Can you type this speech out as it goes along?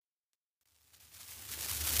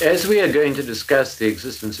As we are going to discuss the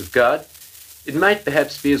existence of God, it might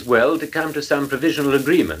perhaps be as well to come to some provisional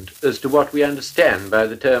agreement as to what we understand by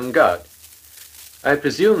the term God. I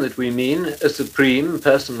presume that we mean a supreme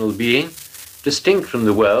personal being, distinct from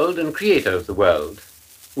the world and creator of the world.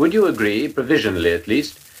 Would you agree, provisionally at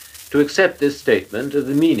least, to accept this statement of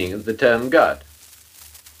the meaning of the term God?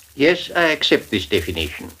 Yes, I accept this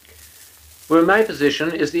definition. Well, my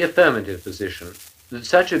position is the affirmative position, that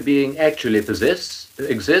such a being actually exists,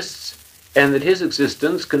 and that his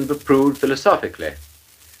existence can be proved philosophically.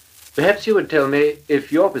 Perhaps you would tell me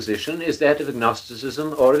if your position is that of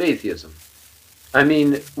agnosticism or of atheism. I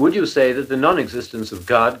mean, would you say that the non-existence of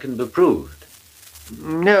God can be proved?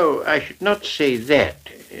 No, I should not say that.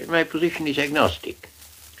 My position is agnostic.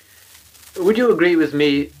 Would you agree with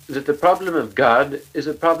me that the problem of God is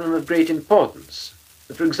a problem of great importance?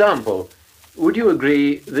 For example, would you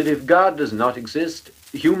agree that if God does not exist,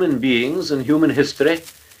 human beings and human history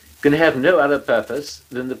can have no other purpose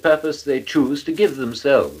than the purpose they choose to give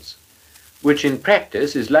themselves, which in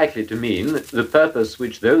practice is likely to mean the purpose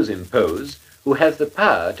which those impose who have the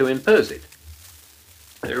power to impose it?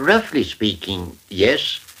 Roughly speaking,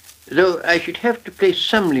 yes, though I should have to place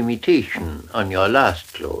some limitation on your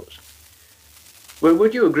last clause. Well,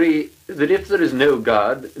 would you agree that if there is no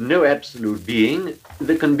God, no absolute being,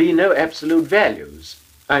 there can be no absolute values?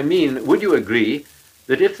 I mean, would you agree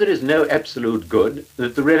that if there is no absolute good,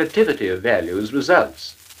 that the relativity of values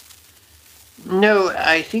results? No,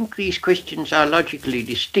 I think these questions are logically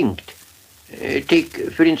distinct.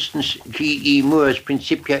 Take, for instance, G.E. Moore's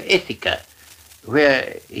Principia Ethica,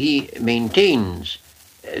 where he maintains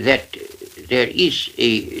that there is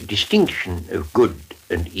a distinction of good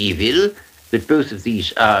and evil, that both of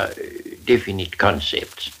these are definite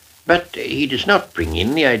concepts. But he does not bring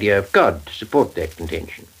in the idea of God to support that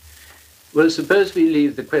contention. Well, suppose we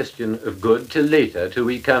leave the question of good till later, till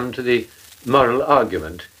we come to the moral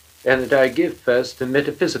argument, and that I give first the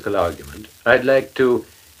metaphysical argument. I'd like to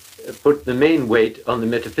put the main weight on the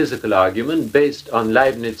metaphysical argument based on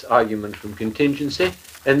Leibniz's argument from contingency,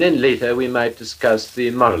 and then later we might discuss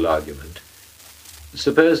the moral argument.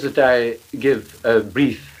 Suppose that I give a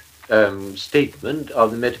brief statement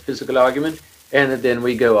of the metaphysical argument, and that then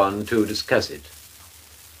we go on to discuss it.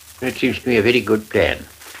 That seems to me a very good plan.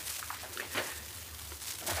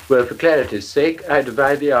 Well, for clarity's sake, I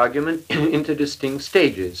divide the argument into distinct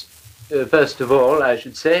stages. First of all, I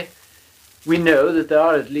should say, we know that there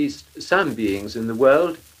are at least some beings in the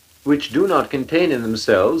world which do not contain in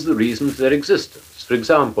themselves the reason for their existence. For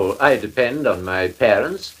example, I depend on my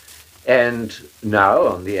parents, and now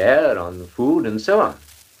on the air, on the food, and so on.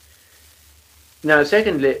 Now,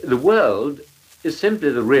 secondly, the world is simply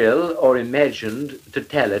the real or imagined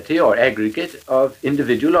totality or aggregate of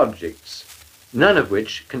individual objects, none of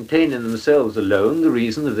which contain in themselves alone the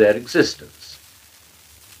reason of their existence.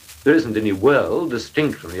 There isn't any world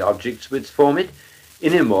distinct from the objects which form it,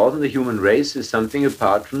 any more than the human race is something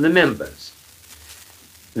apart from the members.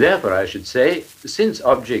 Therefore, I should say, since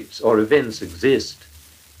objects or events exist,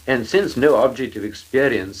 and since no object of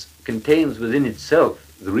experience contains within itself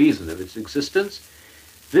the reason of its existence,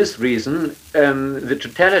 this reason, the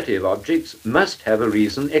totality of objects, must have a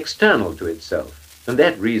reason external to itself, and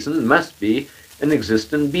that reason must be an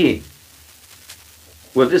existent being.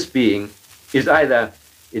 Well, this being is either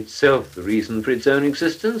itself the reason for its own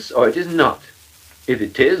existence, or it is not. If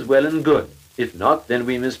it is, well and good. If not, then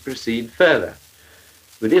we must proceed further.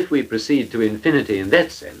 But if we proceed to infinity in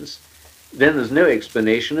that sense, then there's no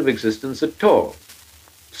explanation of existence at all.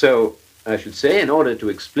 So, I should say, in order to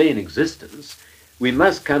explain existence, we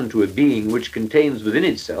must come to a being which contains within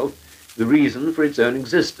itself the reason for its own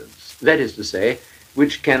existence, that is to say,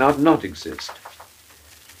 which cannot not exist.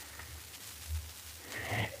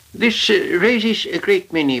 This raises a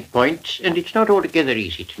great many points, and it's not altogether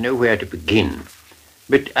easy to know where to begin.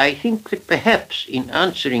 But I think that perhaps in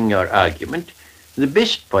answering your argument, the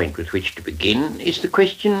best point with which to begin is the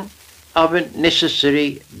question of a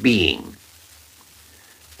necessary being.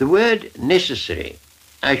 The word necessary,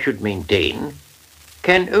 I should maintain,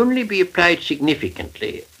 can only be applied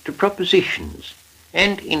significantly to propositions,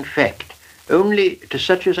 and in fact only to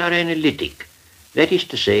such as are analytic, that is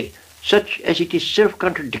to say, such as it is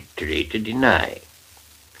self-contradictory to deny.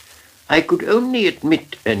 I could only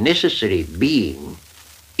admit a necessary being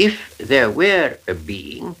if there were a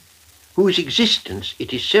being whose existence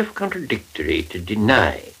it is self-contradictory to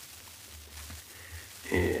deny.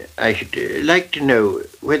 I should like to know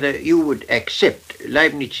whether you would accept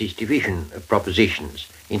Leibniz's division of propositions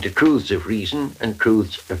into truths of reason and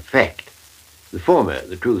truths of fact, the former,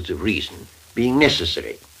 the truths of reason, being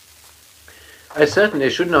necessary. I certainly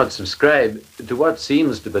should not subscribe to what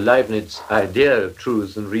seems to be Leibniz's idea of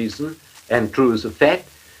truths and reason and truths of fact,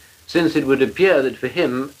 since it would appear that for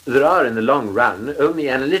him there are in the long run only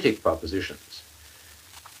analytic propositions.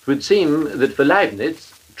 It would seem that for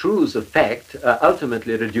Leibniz, truths of fact are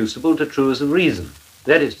ultimately reducible to truths of reason,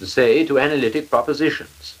 that is to say, to analytic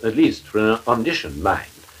propositions, at least for an omniscient mind.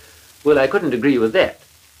 Well, I couldn't agree with that.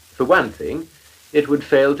 For one thing, it would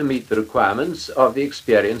fail to meet the requirements of the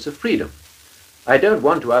experience of freedom. I don't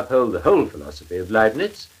want to uphold the whole philosophy of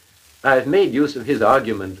Leibniz. I have made use of his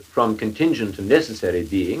argument from contingent to necessary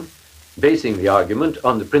being, basing the argument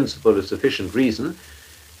on the principle of sufficient reason,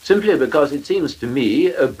 simply because it seems to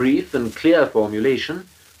me a brief and clear formulation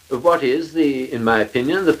of what is, in my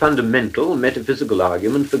opinion, the fundamental metaphysical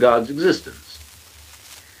argument for God's existence.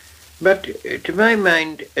 But to my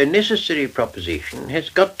mind, a necessary proposition has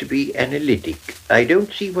got to be analytic. I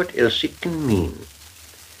don't see what else it can mean.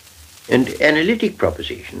 And analytic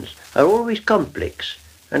propositions are always complex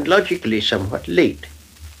and logically somewhat late.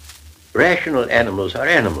 Rational animals are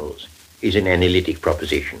animals is an analytic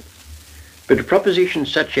proposition. But a proposition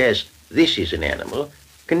such as this is an animal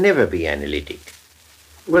can never be analytic.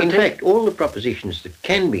 Well, in fact, all the propositions that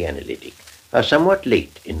can be analytic are somewhat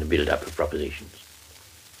late in the build-up of propositions.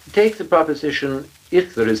 Take the proposition,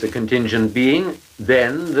 if there is a contingent being,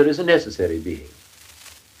 then there is a necessary being.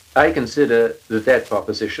 I consider that that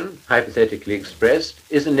proposition, hypothetically expressed,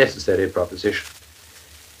 is a necessary proposition.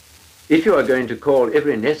 If you are going to call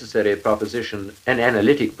every necessary proposition an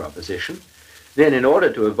analytic proposition, then in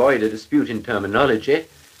order to avoid a dispute in terminology,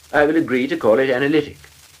 I will agree to call it analytic,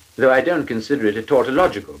 though I don't consider it a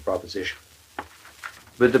tautological proposition.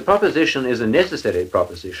 But the proposition is a necessary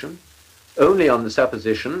proposition only on the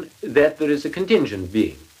supposition that there is a contingent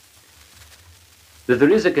being. That there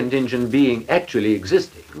is a contingent being actually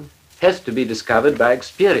existing has to be discovered by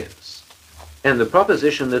experience. And the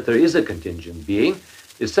proposition that there is a contingent being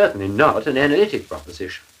is certainly not an analytic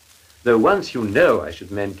proposition. Though once you know, I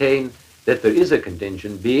should maintain, that there is a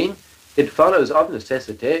contingent being, it follows of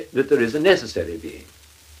necessity that there is a necessary being.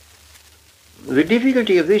 The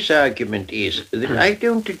difficulty of this argument is that I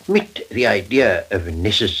don't admit the idea of a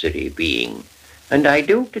necessary being, and I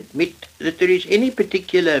don't admit that there is any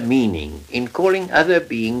particular meaning in calling other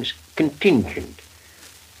beings contingent.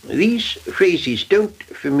 These phrases don't,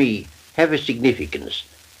 for me, have a significance,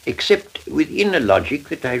 except within a logic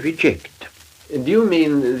that I reject. Do you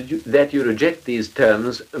mean that you reject these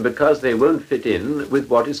terms because they won't fit in with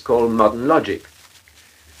what is called modern logic?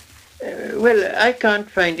 Well, I can't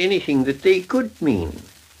find anything that they could mean.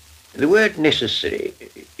 The word necessary,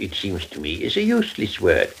 it seems to me, is a useless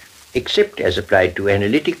word, except as applied to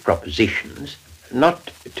analytic propositions, not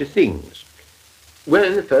to things. Well,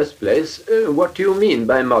 in the first place, what do you mean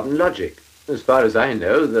by modern logic? As far as I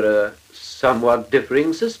know, there are somewhat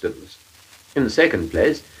differing systems. In the second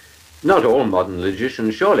place, not all modern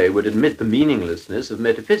logicians surely would admit the meaninglessness of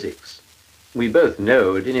metaphysics. We both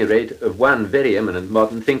know, at any rate, of one very eminent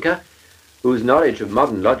modern thinker whose knowledge of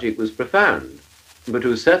modern logic was profound, but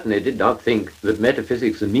who certainly did not think that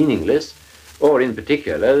metaphysics are meaningless, or in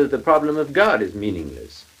particular that the problem of God is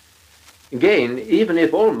meaningless. Again, even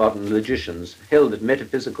if all modern logicians held that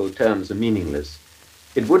metaphysical terms are meaningless,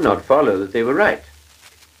 it would not follow that they were right.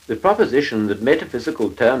 The proposition that metaphysical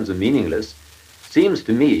terms are meaningless seems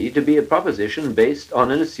to me to be a proposition based on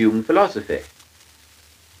an assumed philosophy.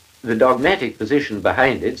 The dogmatic position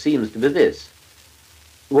behind it seems to be this: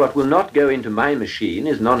 what will not go into my machine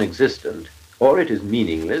is non-existent, or it is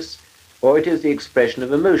meaningless, or it is the expression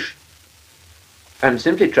of emotion. I'm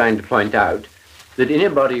simply trying to point out that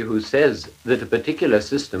anybody who says that a particular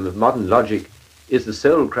system of modern logic is the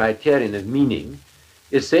sole criterion of meaning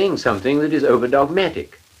is saying something that is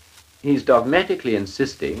over-dogmatic. He's dogmatically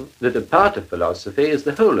insisting that a part of philosophy is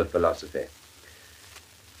the whole of philosophy.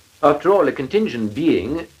 After all, a contingent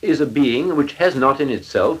being is a being which has not in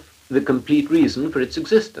itself the complete reason for its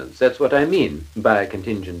existence. That's what I mean by a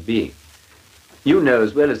contingent being. You know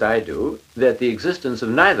as well as I do that the existence of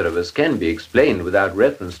neither of us can be explained without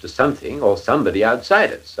reference to something or somebody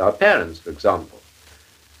outside us, our parents, for example.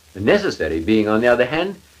 A necessary being, on the other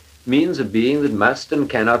hand, means a being that must and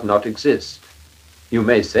cannot not exist. You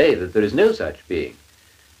may say that there is no such being,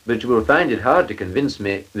 but you will find it hard to convince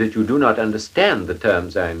me that you do not understand the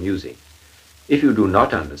terms I am using. If you do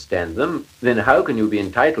not understand them, then how can you be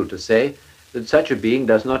entitled to say that such a being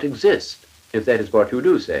does not exist, if that is what you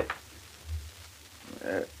do say?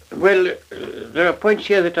 There are points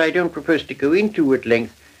here that I don't propose to go into at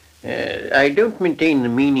length. I don't maintain the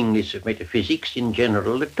meaninglessness of metaphysics in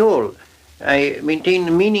general at all. I maintain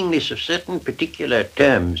the meaninglessness of certain particular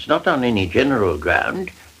terms, not on any general ground,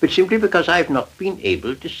 but simply because I've not been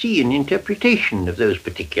able to see an interpretation of those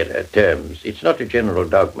particular terms. It's not a general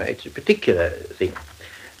dogma, it's a particular thing.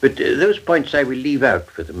 But those points I will leave out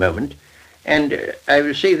for the moment, and I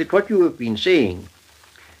will say that what you have been saying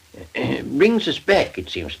brings us back, it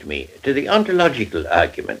seems to me, to the ontological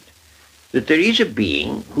argument that there is a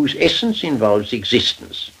being whose essence involves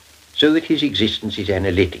existence, so that his existence is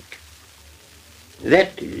analytic.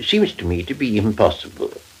 That seems to me to be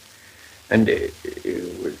impossible. And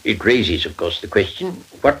it raises, of course, the question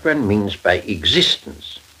what one means by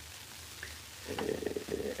existence.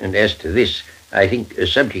 And as to this, I think a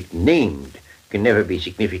subject named can never be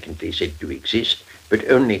significantly said to exist, but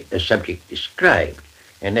only a subject described,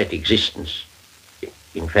 and that existence,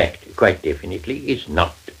 in fact, quite definitely, is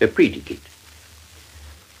not a predicate.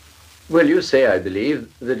 Well, you say, I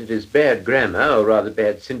believe, that it is bad grammar, or rather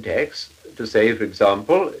bad syntax, to say, for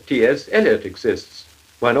example, T.S. Eliot exists.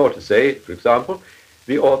 One ought to say, for example,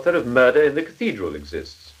 the author of Murder in the Cathedral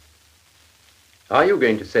exists. Are you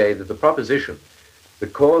going to say that the proposition, the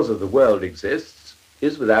cause of the world exists,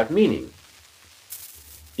 is without meaning?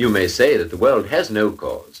 You may say that the world has no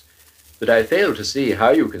cause, but I fail to see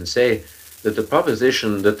how you can say that the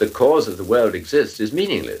proposition that the cause of the world exists is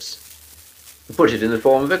meaningless. Put it in the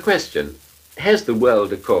form of a question. Has the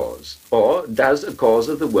world a cause, or does a cause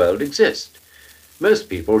of the world exist? Most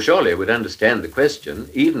people surely would understand the question,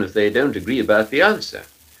 even if they don't agree about the answer.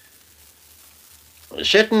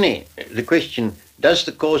 Certainly, the question, does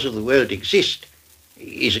the cause of the world exist,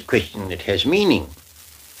 is a question that has meaning.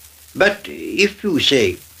 But if you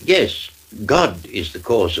say, yes, God is the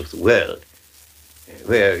cause of the world,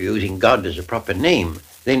 we're using God as a proper name,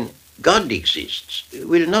 then God exists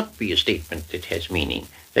will not be a statement that has meaning.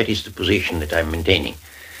 That is the position that I'm maintaining.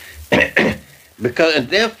 And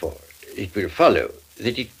therefore, it will follow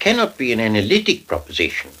that it cannot be an analytic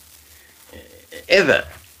proposition ever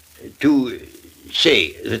to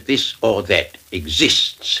say that this or that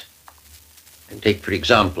exists. And take, for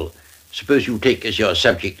example, suppose you take as your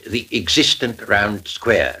subject the existent round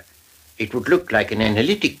square. It would look like an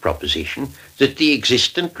analytic proposition that the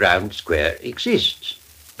existent round square exists.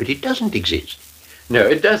 But it doesn't exist. No,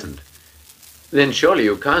 it doesn't. Then surely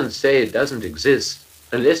you can't say it doesn't exist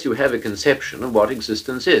unless you have a conception of what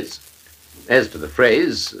existence is. As to the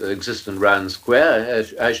phrase, existent round square,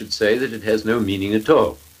 I should say that it has no meaning at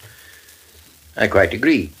all. I quite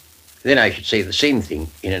agree. Then I should say the same thing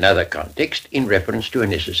in another context in reference to a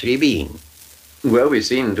necessary being. Well, we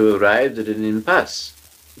seem to have arrived at an impasse.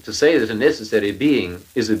 To say that a necessary being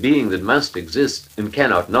is a being that must exist and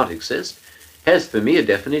cannot not exist has for me a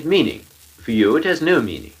definite meaning. For you it has no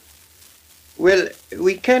meaning. Well,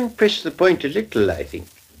 we can press the point a little, I think.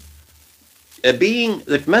 A being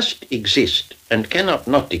that must exist and cannot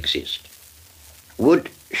not exist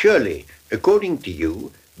would surely, according to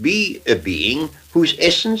you, be a being whose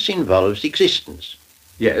essence involves existence.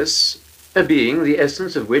 Yes, a being the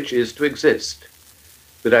essence of which is to exist.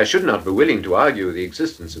 But I should not be willing to argue the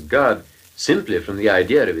existence of God simply from the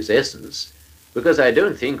idea of his essence, because I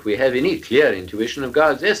don't think we have any clear intuition of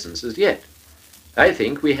God's essence as yet. I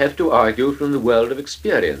think we have to argue from the world of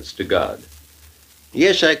experience to God.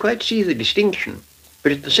 Yes, I quite see the distinction,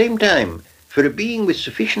 but at the same time, for a being with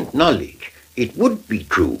sufficient knowledge, it would be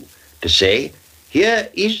true to say, here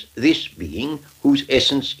is this being whose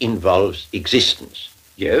essence involves existence.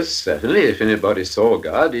 Yes, certainly, if anybody saw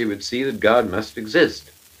God, he would see that God must exist.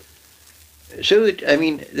 So that,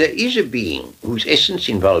 there is a being whose essence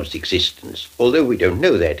involves existence, although we don't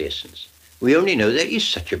know that essence. We only know there is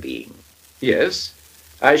such a being. Yes,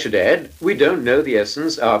 I should add, we don't know the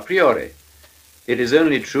essence a priori. It is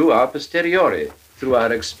only true a posteriori, through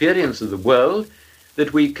our experience of the world,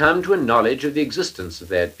 that we come to a knowledge of the existence of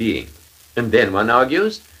that being. And then, one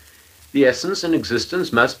argues, the essence and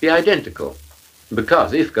existence must be identical,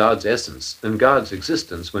 because if God's essence and God's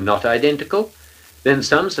existence were not identical, then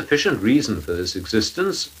some sufficient reason for this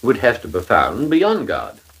existence would have to be found beyond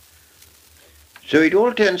God. So it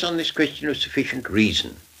all turns on this question of sufficient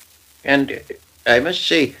reason. And I must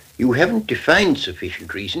say, you haven't defined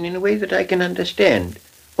sufficient reason in a way that I can understand.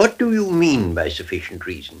 What do you mean by sufficient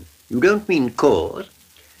reason? You don't mean cause?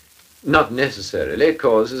 Not necessarily.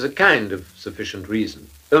 Cause is a kind of sufficient reason.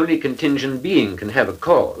 Only contingent being can have a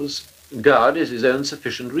cause. God is his own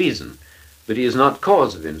sufficient reason, but he is not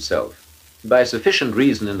cause of himself. By sufficient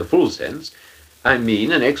reason in the full sense, I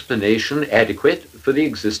mean an explanation adequate for the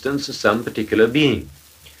existence of some particular being.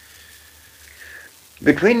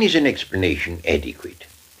 But when is an explanation adequate?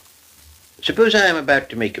 Suppose I am about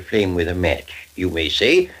to make a flame with a match. You may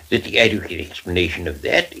say that the adequate explanation of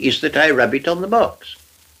that is that I rub it on the box.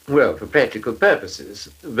 Well, for practical purposes,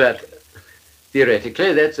 but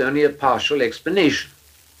Theoretically, that's only a partial explanation.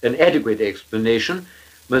 An adequate explanation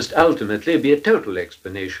must ultimately be a total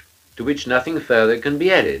explanation, to which nothing further can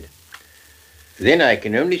be added. Then I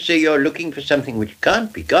can only say you're looking for something which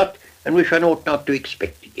can't be got and which one ought not to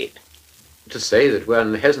expect to get. To say that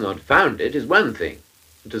one has not found it is one thing.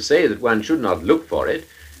 To say that one should not look for it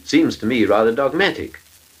seems to me rather dogmatic.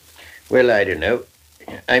 Well, I don't know.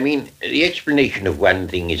 I mean, the explanation of one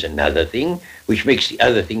thing is another thing, which makes the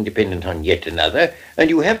other thing dependent on yet another, and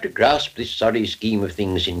you have to grasp this sorry scheme of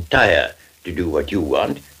things entire to do what you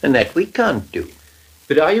want, and that we can't do.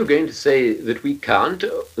 But are you going to say that we can't,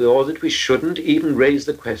 or that we shouldn't even raise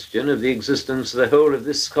the question of the existence of the whole of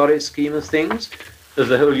this sorry scheme of things, of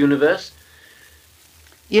the whole universe?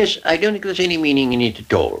 Yes, I don't think there's any meaning in it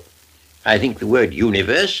at all. I think the word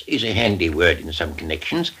universe is a handy word in some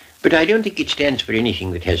connections, but I don't think it stands for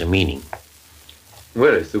anything that has a meaning.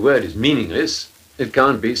 Well, if the word is meaningless, it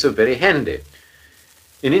can't be so very handy.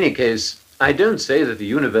 In any case, I don't say that the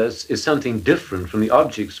universe is something different from the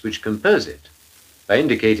objects which compose it. I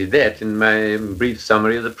indicated that in my brief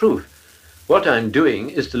summary of the proof. What I'm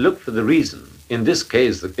doing is to look for the reason, in this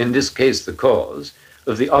case the cause,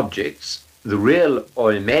 of the objects, the real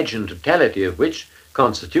or imagined totality of which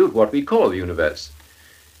constitute what we call the universe.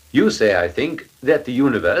 You say, I think, that the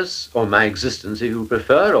universe, or my existence if you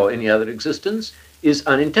prefer, or any other existence, is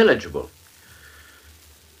unintelligible.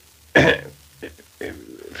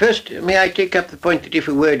 First, may I take up the point that if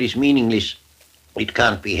a word is meaningless, it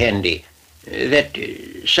can't be handy. That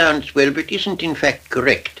sounds well, but isn't in fact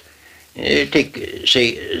correct. Take,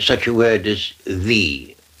 say, such a word as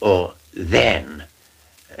the or than.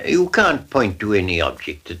 You can't point to any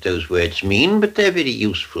object that those words mean, but they're very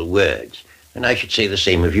useful words, and I should say the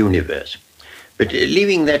same of universe. But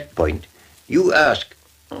leaving that point, you ask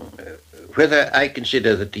whether I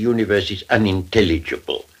consider that the universe is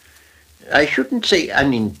unintelligible. I shouldn't say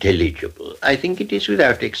unintelligible. I think it is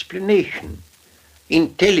without explanation.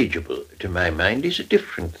 Intelligible, to my mind, is a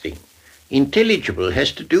different thing. Intelligible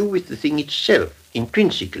has to do with the thing itself,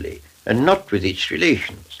 intrinsically, and not with its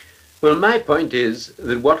relations. Well, my point is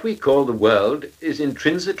that what we call the world is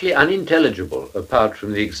intrinsically unintelligible apart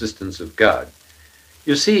from the existence of God.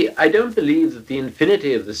 You see, I don't believe that the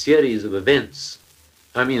infinity of the series of events,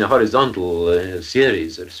 I mean a horizontal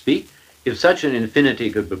series, so to speak, if such an infinity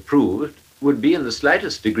could be proved, would be in the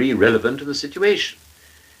slightest degree relevant to the situation.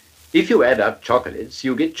 If you add up chocolates,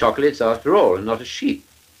 you get chocolates after all, and not a sheep.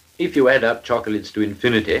 If you add up chocolates to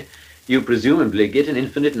infinity, you presumably get an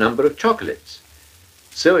infinite number of chocolates.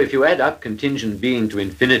 So if you add up contingent being to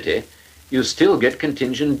infinity, you still get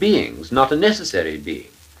contingent beings, not a necessary being.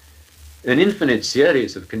 An infinite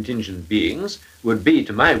series of contingent beings would be,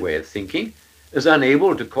 to my way of thinking, as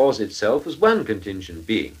unable to cause itself as one contingent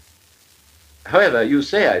being. However, you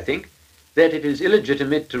say, I think, that it is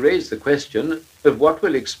illegitimate to raise the question of what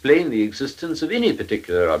will explain the existence of any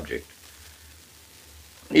particular object.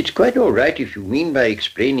 It's quite all right if you mean by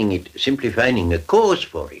explaining it simply finding a cause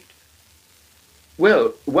for it.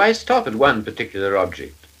 Well, why stop at one particular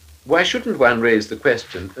object? Why shouldn't one raise the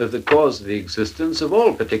question of the cause of the existence of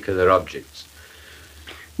all particular objects?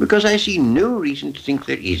 Because I see no reason to think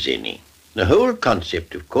there is any. The whole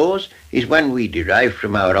concept of cause is one we derive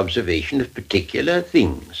from our observation of particular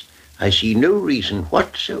things. I see no reason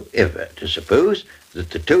whatsoever to suppose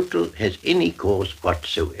that the total has any cause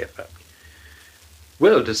whatsoever.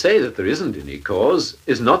 Well, to say that there isn't any cause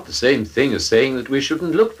is not the same thing as saying that we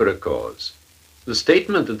shouldn't look for a cause. The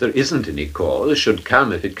statement that there isn't any cause should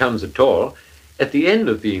come, if it comes at all, at the end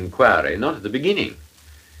of the inquiry, not at the beginning.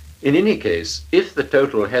 In any case, if the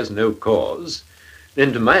total has no cause,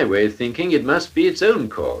 then to my way of thinking it must be its own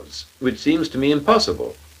cause, which seems to me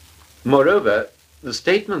impossible. Moreover, the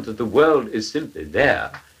statement that the world is simply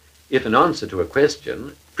there, if an answer to a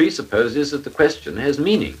question, presupposes that the question has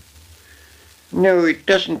meaning. No, it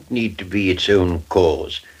doesn't need to be its own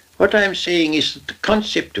cause. What I'm saying is that the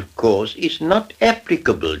concept of cause is not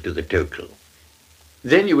applicable to the total.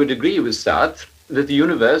 Then you would agree with Sartre that the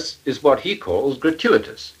universe is what he calls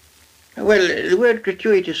gratuitous. Well, the word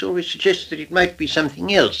gratuitous always suggests that it might be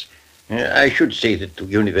something else. I should say that the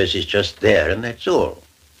universe is just there, and that's all.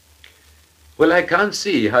 Well, I can't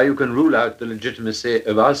see how you can rule out the legitimacy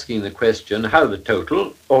of asking the question how the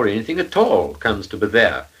total, or anything at all, comes to be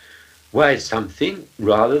there. Why something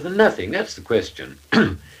rather than nothing? That's the question.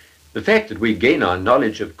 The fact that we gain our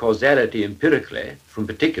knowledge of causality empirically from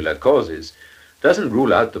particular causes doesn't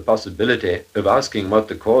rule out the possibility of asking what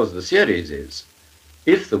the cause of the series is.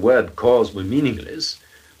 If the word cause were meaningless,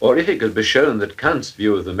 or if it could be shown that Kant's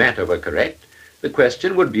view of the matter were correct, the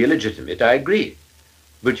question would be illegitimate, I agree.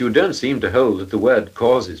 But you don't seem to hold that the word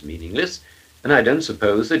cause is meaningless, And I don't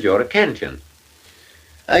suppose that you're a Kantian.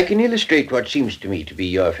 I can illustrate what seems to me to be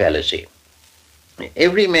your fallacy.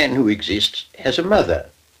 Every man who exists has a mother.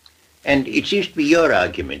 And it seems to be your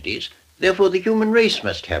argument is, therefore the human race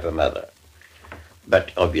must have a mother.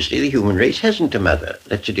 But obviously the human race hasn't a mother.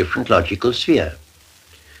 That's a different logical sphere.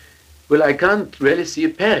 Well, I can't really see a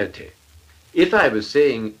parity. If I was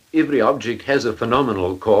saying every object has a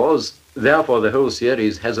phenomenal cause, therefore the whole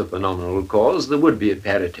series has a phenomenal cause, there would be a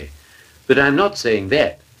parity. But I'm not saying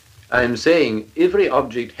that. I'm saying every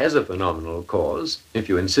object has a phenomenal cause, if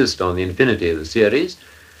you insist on the infinity of the series,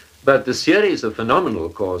 but the series of phenomenal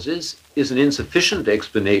causes is an insufficient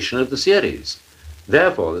explanation of the series.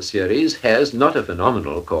 Therefore, the series has not a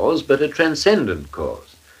phenomenal cause, but a transcendent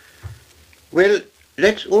cause. Well,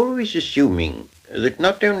 that's always assuming that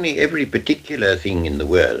not only every particular thing in the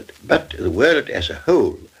world, but the world as a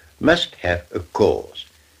whole must have a cause.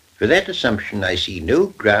 For that assumption, I see no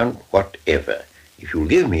ground whatever. If you'll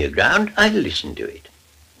give me a ground, I'll listen to it.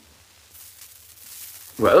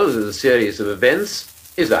 Well, the series of events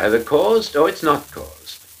is either caused or it's not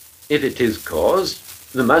caused. If it is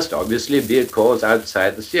caused, there must obviously be a cause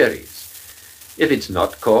outside the series. If it's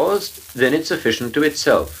not caused, then it's sufficient to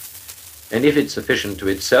itself. And if it's sufficient to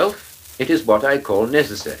itself, it is what I call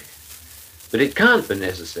necessary. But it can't be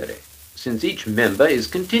necessary, since each member is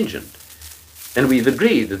contingent. And we've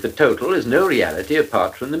agreed that the total is no reality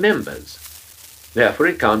apart from the members. Therefore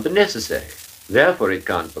it can't be necessary. Therefore it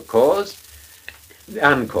can't be caused,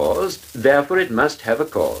 uncaused, therefore it must have a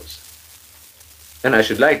cause. And I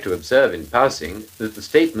should like to observe in passing that the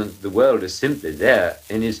statement that the world is simply there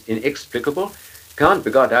and is inexplicable can't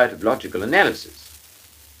be got out of logical analysis.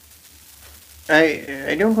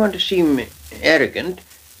 I don't want to seem arrogant,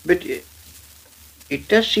 but it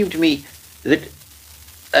does seem to me that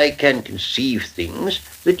I can conceive things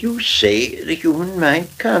that you say the human mind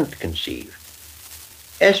can't conceive.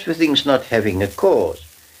 As for things not having a cause,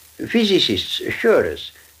 physicists assure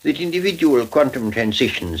us that individual quantum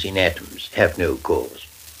transitions in atoms have no cause.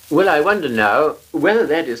 Well, I wonder now whether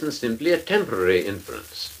that isn't simply a temporary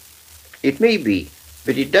inference. It may be,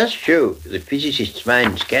 but it does show that physicists'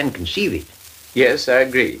 minds can conceive it. Yes, I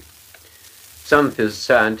agree. Some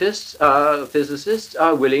physicists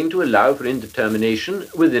are willing to allow for indetermination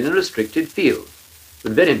within a restricted field,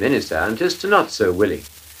 but very many scientists are not so willing.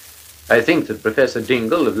 I think that Professor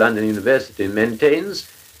Dingle of London University maintains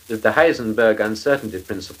that the Heisenberg uncertainty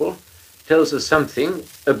principle tells us something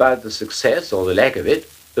about the success, or the lack of it,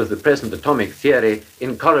 of the present atomic theory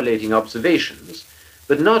in correlating observations,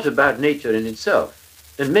 but not about nature in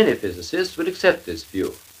itself, and many physicists would accept this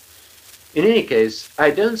view. In any case, I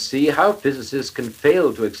don't see how physicists can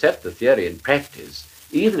fail to accept the theory in practice,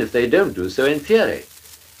 even if they don't do so in theory.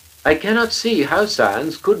 I cannot see how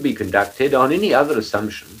science could be conducted on any other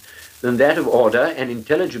assumption than that of order and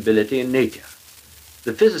intelligibility in nature.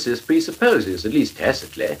 The physicist presupposes, at least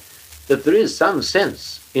tacitly, that there is some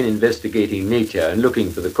sense in investigating nature and looking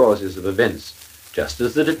for the causes of events, just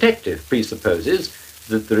as the detective presupposes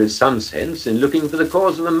that there is some sense in looking for the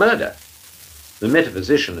cause of a murder. The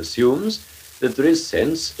metaphysician assumes that there is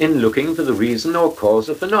sense in looking for the reason or cause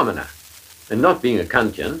of phenomena. And not being a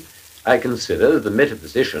Kantian, I consider that the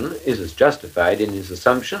metaphysician is as justified in his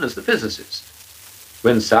assumption as the physicist.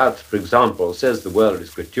 When Sartre, for example, says the world is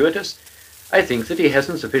gratuitous, I think that he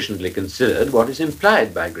hasn't sufficiently considered what is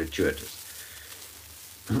implied by gratuitous.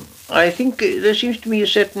 I think there seems to me a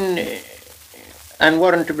certain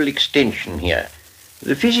unwarrantable extension here.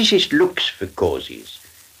 The physicist looks for causes.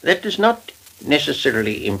 That does not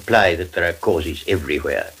necessarily imply that there are causes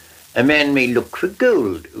everywhere. A man may look for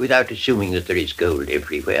gold without assuming that there is gold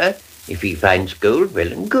everywhere. If he finds gold,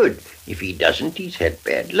 well and good. If he doesn't, he's had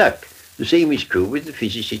bad luck. The same is true with the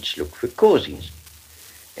physicists look for causes.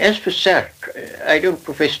 As for Sartre, I don't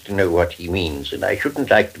profess to know what he means, and I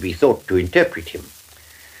shouldn't like to be thought to interpret him.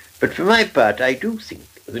 But for my part, I do think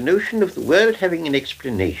the notion of the world having an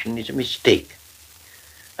explanation is a mistake.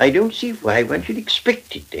 I don't see why one should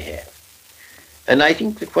expect it to have. And I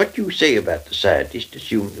think that what you say about the scientist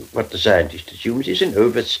what the scientist assumes is an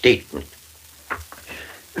overstatement.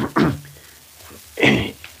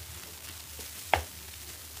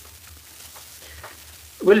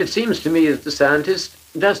 Well, it seems to me that the scientist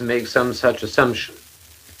does make some such assumption.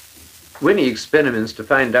 When he experiments to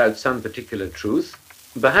find out some particular truth,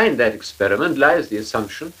 behind that experiment lies the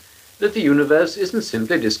assumption that the universe isn't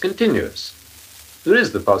simply discontinuous. There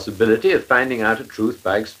is the possibility of finding out a truth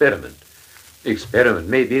by experiment. The experiment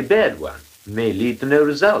may be a bad one, may lead to no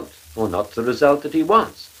result, or not the result that he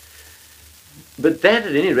wants. But that,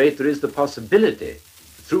 at any rate, there is the possibility,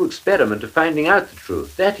 through experiment, of finding out the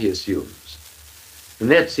truth. That he assumes. And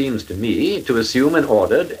that seems to me to assume an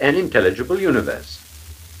ordered and intelligible universe.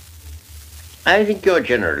 I think you're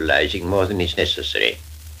generalizing more than is necessary.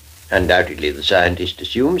 Undoubtedly, the scientist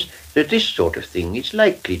assumes that this sort of thing is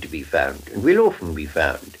likely to be found and will often be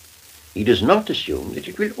found. He does not assume that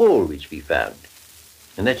it will always be found.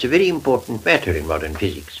 And that's a very important matter in modern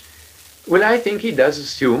physics. Well, I think he does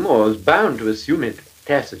assume, or is bound to assume it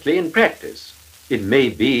tacitly in practice. It may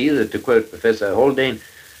be that, to quote Professor Haldane,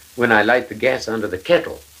 when I light the gas under the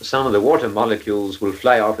kettle, some of the water molecules will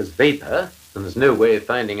fly off as vapor, and there's no way of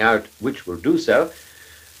finding out which will do so.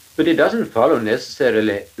 But it doesn't follow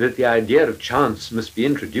necessarily that the idea of chance must be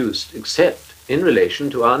introduced except in relation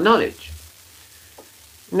to our knowledge.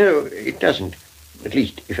 No, it doesn't. At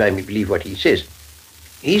least, if I may believe what he says.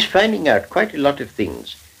 He's finding out quite a lot of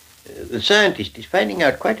things. The scientist is finding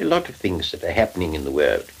out quite a lot of things that are happening in the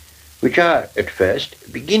world, which are, at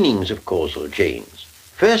first, beginnings of causal chains,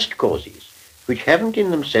 first causes, which haven't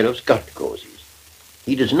in themselves got causes.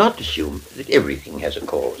 He does not assume that everything has a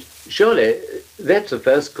cause. Surely, that's a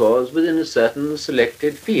first cause within a certain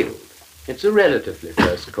selected field. It's a relatively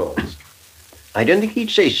first cause. I don't think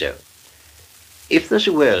he'd say so. If there's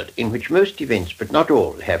a world in which most events, but not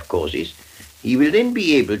all, have causes, he will then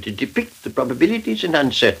be able to depict the probabilities and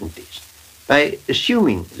uncertainties by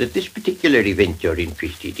assuming that this particular event you're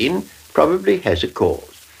interested in probably has a cause.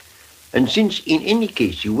 And since in any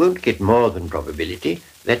case you won't get more than probability,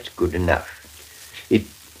 that's good enough.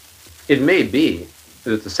 It may be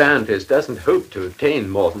that the scientist doesn't hope to attain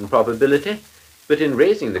more than probability, but in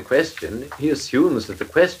raising the question, he assumes that the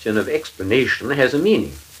question of explanation has a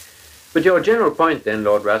meaning. But your general point then,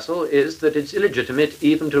 Lord Russell, is that it's illegitimate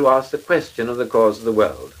even to ask the question of the cause of the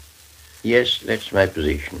world. Yes, that's my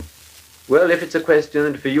position. Well, if it's a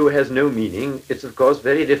question that for you has no meaning, it's of course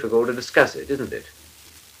very difficult to discuss it, isn't it?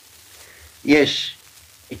 Yes,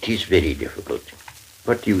 it is very difficult.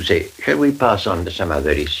 What do you say? Shall we pass on to some other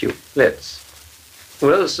issue? Let's.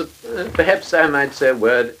 Well, perhaps I might say a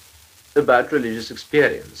word about religious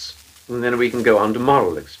experience, and then we can go on to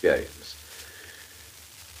moral experience.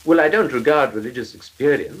 Well, I don't regard religious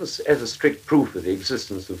experience as a strict proof of the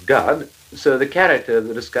existence of God, so the character of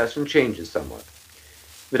the discussion changes somewhat.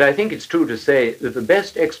 But I think it's true to say that the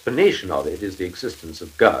best explanation of it is the existence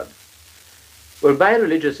of God. Well, by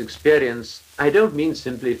religious experience, I don't mean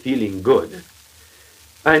simply feeling good.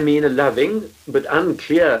 I mean a loving but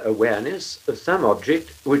unclear awareness of some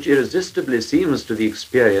object which irresistibly seems to the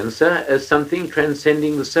experiencer as something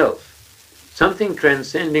transcending the self, something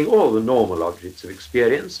transcending all the normal objects of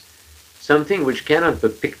experience, something which cannot be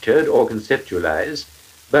pictured or conceptualized,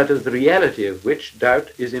 but of the reality of which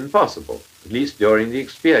doubt is impossible, at least during the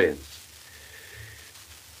experience.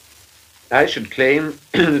 I should claim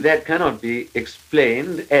that cannot be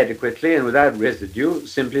explained adequately and without residue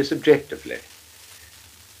simply subjectively.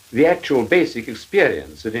 The actual basic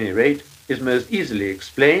experience, at any rate, is most easily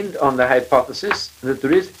explained on the hypothesis that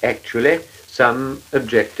there is actually some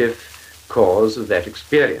objective cause of that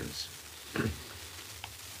experience.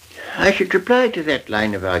 I should reply to that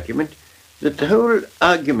line of argument that the whole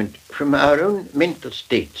argument from our own mental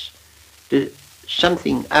states to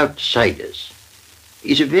something outside us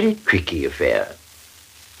is a very tricky affair.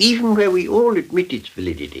 Even where we all admit its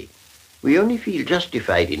validity, we only feel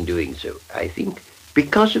justified in doing so, I think,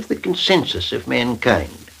 because of the consensus of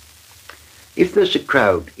mankind. If there's a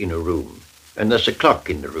crowd in a room and there's a clock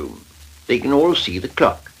in the room, they can all see the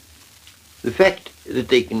clock. The fact that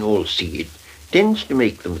they can all see it tends to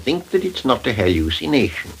make them think that it's not a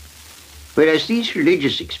hallucination, whereas these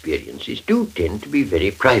religious experiences do tend to be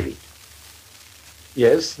very private.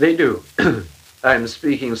 Yes, they do. I'm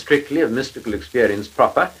speaking strictly of mystical experience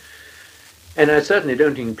proper, and I certainly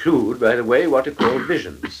don't include, by the way, what are called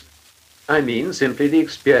visions. I mean simply the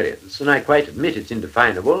experience, and I quite admit it's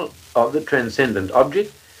indefinable, of the transcendent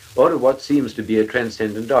object, or of what seems to be a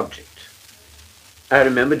transcendent object. I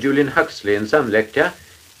remember Julian Huxley in some lecture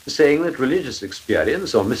saying that religious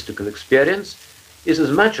experience, or mystical experience, is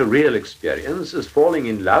as much a real experience as falling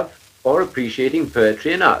in love or appreciating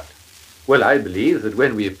poetry and art. Well, I believe that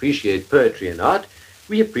when we appreciate poetry and art,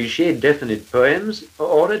 we appreciate definite poems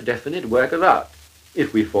or a definite work of art.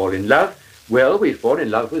 If we fall in love, well, we fall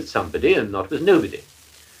in love with somebody and not with nobody.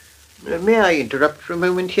 May I interrupt for a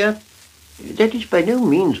moment here? That is by no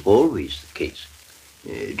means always the case.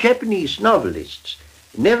 Japanese novelists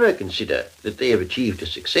never consider that they have achieved a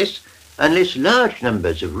success unless large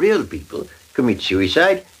numbers of real people commit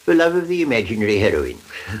suicide for love of the imaginary heroine.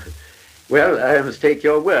 Well, I must take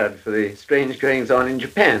your word for the strange goings-on in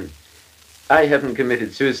Japan. I haven't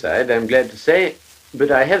committed suicide, I'm glad to say,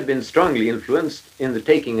 but I have been strongly influenced in the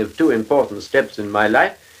taking of two important steps in my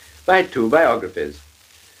life by two biographies,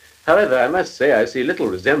 However, I must say I see little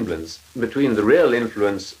resemblance between the real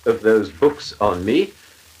influence of those books on me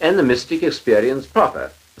and the mystic experience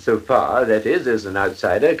proper, so far, that is, as an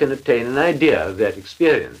outsider can obtain an idea of that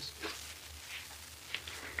experience.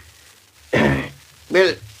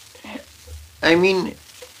 Well, I mean,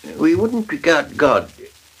 we wouldn't regard God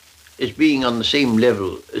as being on the same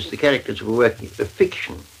level as the characters of a work of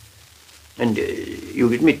fiction. And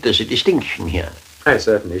you admit there's a distinction here. I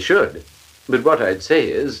certainly should. But what I'd say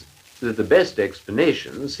is that the best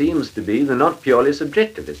explanation seems to be the not purely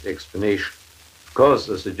subjectivist explanation. Of course,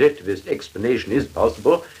 a subjectivist explanation is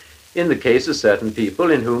possible in the case of certain people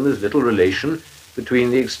in whom there's little relation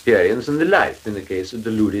between the experience and the life, in the case of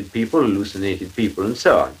deluded people, hallucinated people, and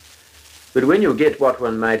so on. But when you get what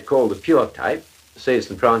one might call the pure type, say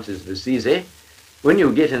St. Francis of Assisi, when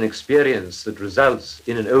you get an experience that results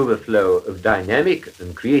in an overflow of dynamic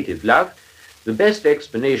and creative love, the best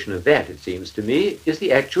explanation of that, it seems to me, is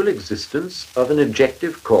the actual existence of an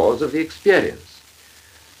objective cause of the experience.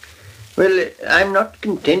 Well, I'm not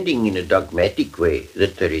contending in a dogmatic way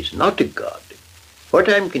that there is not a God. What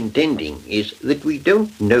I'm contending is that we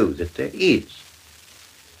don't know that there is.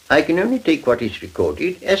 I can only take what is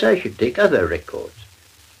recorded as I should take other records.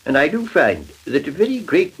 And I do find that a very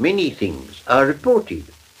great many things are reported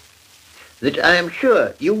that I am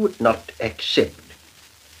sure you would not accept.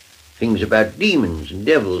 Things about demons and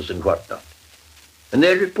devils and whatnot. And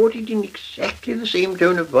they're reported in exactly the same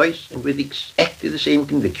tone of voice and with exactly the same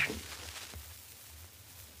conviction.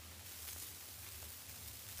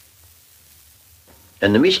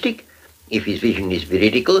 And the mystic, if his vision is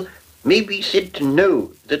veridical, may be said to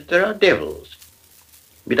know that there are devils.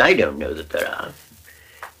 But I don't know that there are.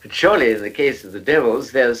 But surely in the case of the devils,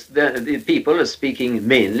 the people are speaking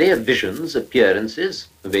mainly of visions, appearances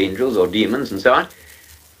of angels or demons and so on.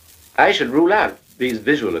 I should rule out these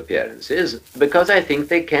visual appearances because I think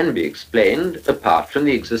they can be explained apart from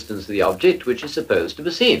the existence of the object which is supposed to be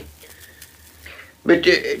seen. But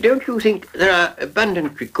don't you think there are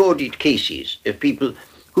abundant recorded cases of people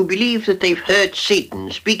who believe that they've heard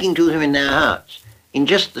Satan speaking to them in their hearts in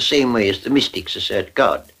just the same way as the mystics assert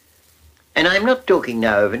God? And I'm not talking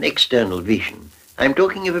now of an external vision. I'm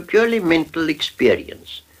talking of a purely mental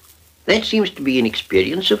experience. That seems to be an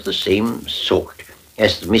experience of the same sort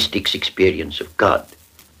as the mystics' experience of God.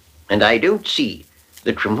 And I don't see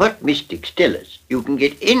that from what mystics tell us, you can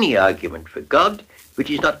get any argument for God which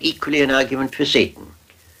is not equally an argument for Satan.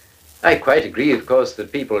 I quite agree, of course,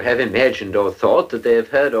 that people have imagined or thought that they have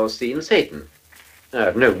heard or seen Satan. I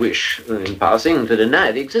have no wish, in passing, to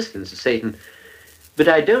deny the existence of Satan. But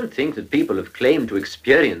I don't think that people have claimed to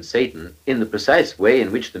experience Satan in the precise way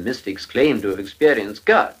in which the mystics claim to have experienced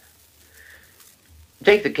God.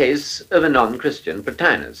 Take the case of a non-Christian,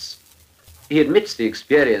 Plotinus. He admits the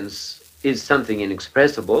experience is something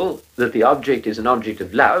inexpressible, that the object is an object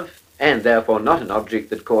of love, and therefore not an object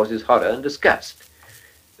that causes horror and disgust.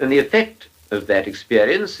 And the effect of that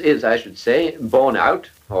experience is, I should say, borne out,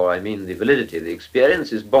 or I mean the validity of the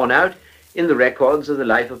experience is borne out in the records of the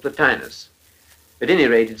life of Plotinus. At any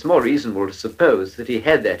rate, it's more reasonable to suppose that he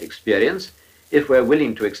had that experience if we're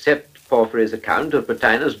willing to accept Porphyry's account of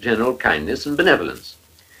Plotinus' general kindness and benevolence.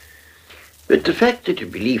 But the fact that a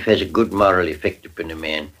belief has a good moral effect upon a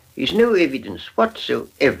man is no evidence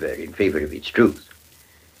whatsoever in favor of its truth.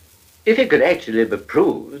 If it could actually be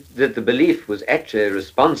proved that the belief was actually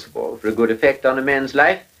responsible for a good effect on a man's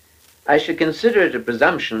life, I should consider it a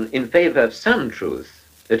presumption in favor of some truth,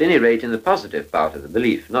 at any rate in the positive part of the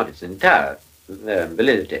belief, not its entire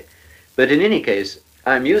validity. But in any case,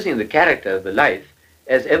 I'm using the character of the life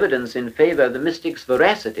as evidence in favor of the mystic's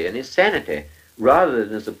veracity and his sanity, rather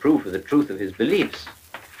than as a proof of the truth of his beliefs.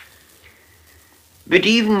 But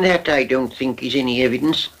even that I don't think is any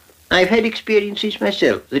evidence. I've had experiences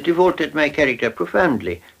myself that have altered my character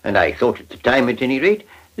profoundly, and I thought at the time, at any rate,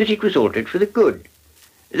 that it was altered for the good.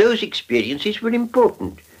 Those experiences were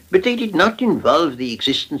important, but they did not involve the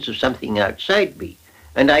existence of something outside me,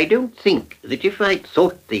 and I don't think that if I'd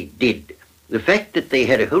thought they did, the fact that they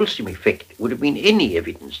had a wholesome effect would have been any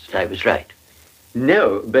evidence that I was right.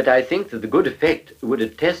 No, but I think that the good effect would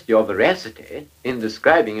attest your veracity in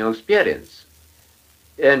describing your experience.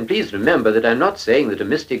 And please remember that I'm not saying that a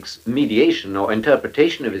mystic's mediation or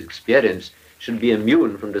interpretation of his experience should be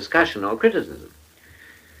immune from discussion or criticism.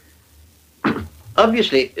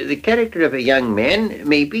 Obviously, the character of a young man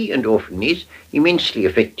may be, and often is, immensely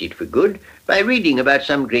affected for good by reading about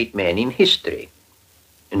some great man in history.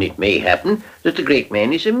 And it may happen that the great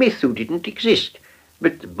man is a myth who didn't exist,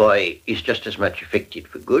 but the boy is just as much affected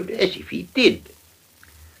for good as if he did.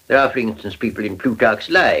 There are, for instance, people in Plutarch's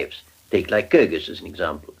Lives, take Lycurgus as an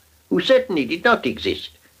example, who certainly did not exist,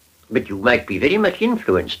 But you might be very much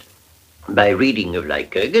influenced by reading of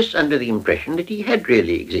Lycurgus under the impression that he had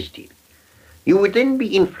really existed. You would then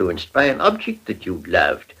be influenced by an object that you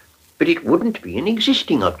loved, but it wouldn't be an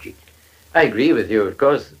existing object. I agree with you, of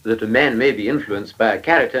course, that a man may be influenced by a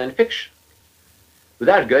character in fiction.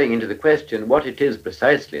 Without going into the question what it is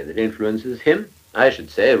precisely that influences him, I should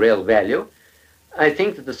say real value, I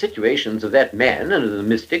think that the situations of that man and of the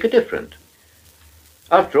mystic are different.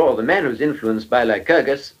 After all, the man who's influenced by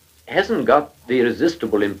Lycurgus hasn't got the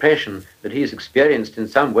irresistible impression that he's experienced in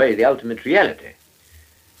some way the ultimate reality.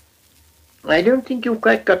 I don't think you've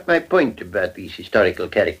quite got my point about these historical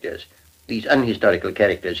characters, these unhistorical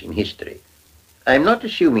characters in history. I'm not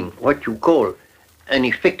assuming what you call an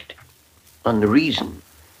effect on the reason.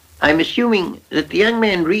 I'm assuming that the young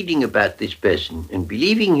man reading about this person and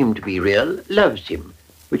believing him to be real loves him,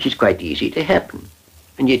 which is quite easy to happen,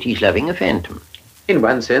 and yet he's loving a phantom. In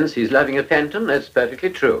one sense, he's loving a phantom, that's perfectly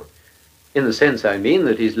true. In the sense, I mean,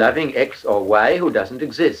 that he's loving X or Y who doesn't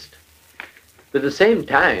exist. But at the same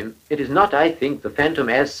time, it is not, I think, the phantom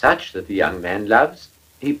as such that the young man loves.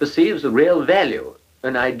 He perceives a real value,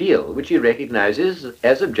 an ideal, which he recognizes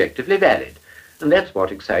as objectively valid, and that's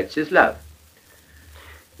what excites his love.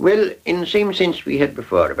 Well, in the same sense we had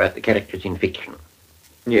before about the characters in fiction.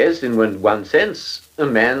 Yes, in one sense, a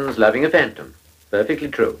man's loving a phantom. Perfectly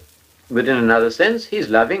true. But in another sense, he's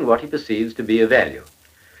loving what he perceives to be a value.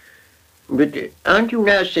 But aren't you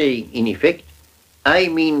now saying, in effect, I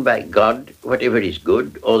mean by God whatever is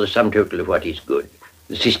good, or the sum total of what is good,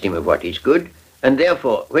 the system of what is good, and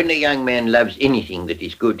therefore, when a young man loves anything that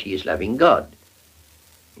is good, he is loving God.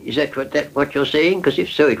 Is that what you're saying? Because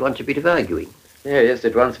if so, it wants a bit of arguing. Yes,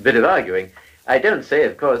 it wants a bit of arguing. I don't say,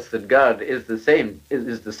 of course, that God is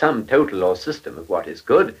the sum total or system of what is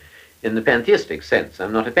good in the pantheistic sense.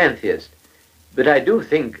 I'm not a pantheist. But I do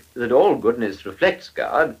think that all goodness reflects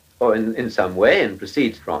God, or in some way, and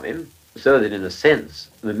proceeds from him, so that in a sense,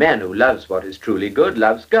 the man who loves what is truly good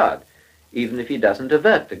loves God, even if he doesn't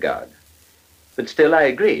avert to God. But still I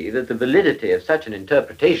agree that the validity of such an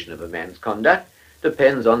interpretation of a man's conduct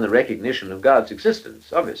depends on the recognition of God's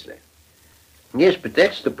existence, obviously. Yes, but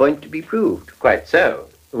that's the point to be proved. Quite so.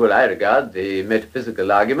 Well, I regard the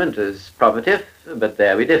metaphysical argument as probative, but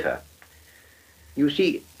there we differ. You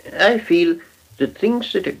see, I feel that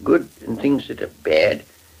things that are good and things that are bad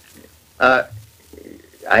are...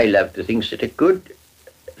 I love the things that are good,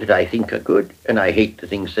 that I think are good, and I hate the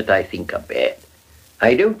things that I think are bad.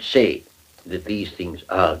 I don't say that these things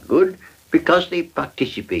are good because they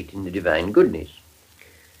participate in the divine goodness.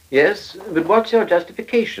 Yes, but what's your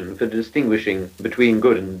justification for distinguishing between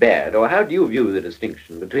good and bad, or how do you view the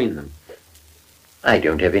distinction between them? I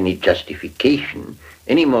don't have any justification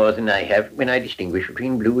any more than I have when I distinguish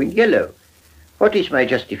between blue and yellow. What is my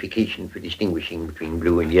justification for distinguishing between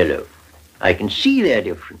blue and yellow? I can see they're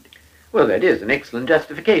different. Well, that is an excellent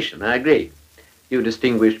justification, I agree. You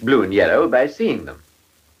distinguish blue and yellow by seeing them.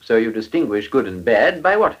 So you distinguish good and bad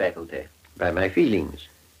by what faculty? By my feelings.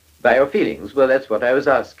 By your feelings? Well, that's what I was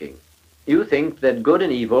asking. You think that good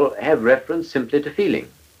and evil have reference simply to feeling?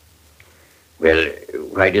 Well,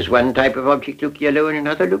 why does one type of object look yellow and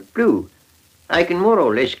another look blue? I can more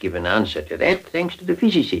or less give an answer to that thanks to the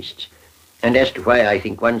physicists. And as to why I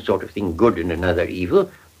think one sort of thing good and another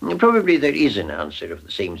evil, probably there is an answer of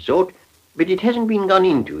the same sort, but it hasn't been gone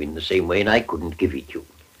into in the same way, and I couldn't give it you.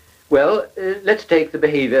 Well, let's take the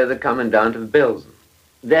behavior of the Commandant of Belsen.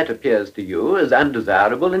 That appears to you as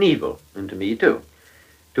undesirable and evil, and to me too.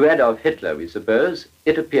 To Adolf Hitler, we suppose,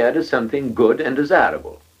 it appeared as something good and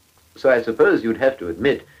desirable. So I suppose you'd have to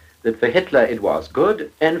admit that for Hitler it was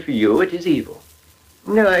good, and for you it is evil.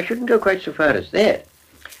 No, I shouldn't go quite so far as that.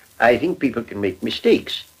 I think people can make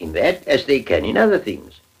mistakes in that as they can in other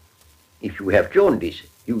things. If you have jaundice,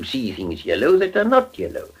 you see things yellow that are not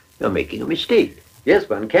yellow. You're making a mistake. Yes,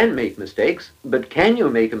 one can make mistakes, but can you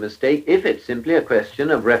make a mistake if it's simply a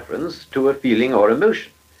question of reference to a feeling or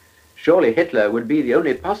emotion? Surely Hitler would be the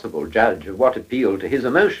only possible judge of what appealed to his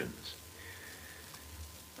emotions.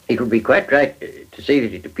 It would be quite right to say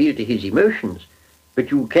that it appealed to his emotions,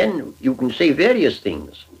 but you can say various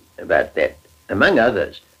things about that. Among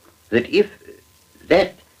others, that if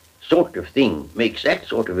that sort of thing makes that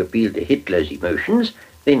sort of appeal to Hitler's emotions,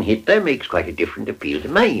 then Hitler makes quite a different appeal to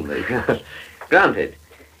my emotions. Granted.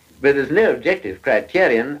 But there's no objective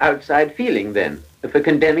criterion outside feeling, then, for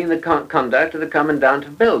condemning the conduct of the Commandant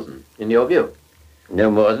of Belsen, in your view. No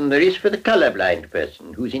more than there is for the colorblind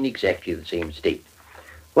person, who's in exactly the same state.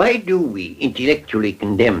 Why do we intellectually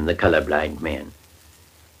condemn the colorblind man?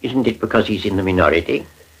 Isn't it because he's in the minority?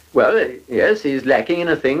 Well, yes, he's lacking in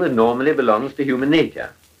a thing that normally belongs to human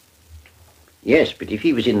nature. Yes, but if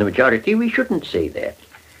he was in the majority, we shouldn't say that.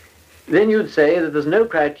 Then you'd say that there's no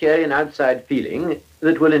criterion outside feeling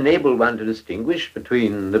that will enable one to distinguish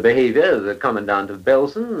between the behavior of the Commandant of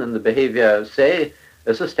Belsen and the behavior of, say,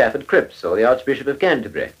 Sir Stafford Cripps or the Archbishop of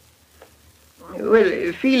Canterbury.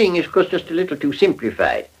 Well, feeling is, of course, just a little too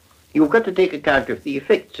simplified. You've got to take account of the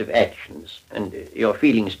effects of actions and your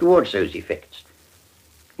feelings towards those effects.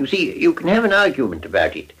 You see, you can have an argument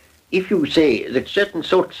about it if you say that certain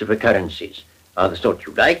sorts of occurrences are the sort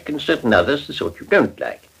you like and certain others the sort you don't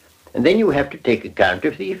like. And then you have to take account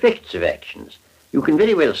of the effects of actions. You can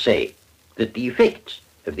very well say that the effects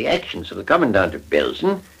of the actions of the Commandant of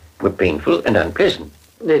Belsen were painful and unpleasant.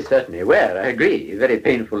 They certainly were, I agree. Very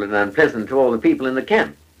painful and unpleasant to all the people in the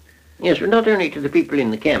camp. Yes, but not only to the people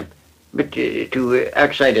in the camp, but to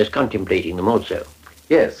outsiders contemplating them also.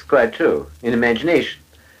 Yes, quite true, in imagination.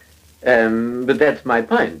 But that's my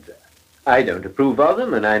point. I don't approve of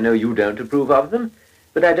them, and I know you don't approve of them,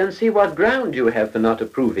 but I don't see what ground you have for not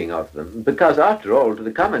approving of them, because after all, to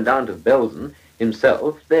the Commandant of Belsen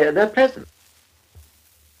himself, they're pleasant.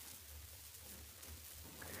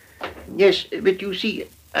 Yes, but you see,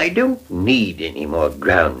 I don't need any more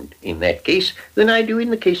ground in that case than I do in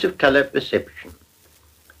the case of color perception.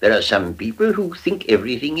 There are some people who think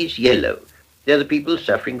everything is yellow. They're the people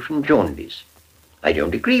suffering from jaundice. I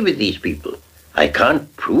don't agree with these people. I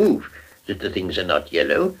can't prove that the things are not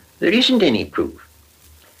yellow. There isn't any proof.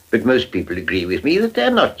 But most people agree with me that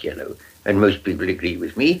they're not yellow, and most people agree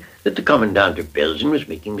with me that the Commandant of Belsen was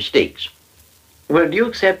making mistakes. Well, do you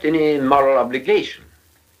accept any moral obligation?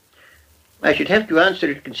 I should have to answer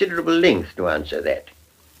at considerable length to answer that.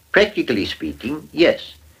 Practically speaking,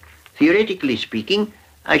 yes. Theoretically speaking,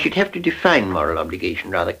 I should have to define moral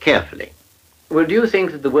obligation rather carefully. Well, do you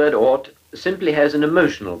think that the word ought simply has an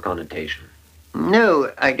emotional connotation?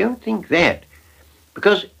 No, I don't think that.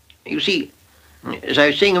 Because, you see, as I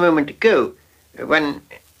was saying a moment ago, one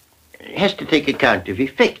has to take account of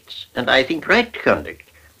effects, and I think right conduct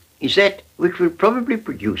is that which will probably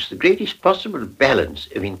produce the greatest possible balance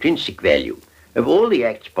of intrinsic value of all the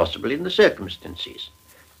acts possible in the circumstances.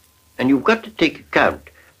 And you've got to take account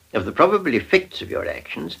of the probable effects of your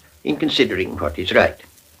actions in considering what is right.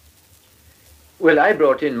 Well, I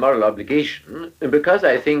brought in moral obligation because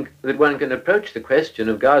I think that one can approach the question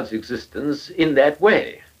of God's existence in that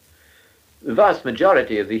way. The vast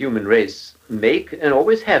majority of the human race make and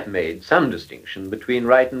always have made some distinction between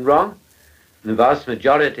right and wrong. The vast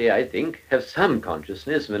majority, I think, have some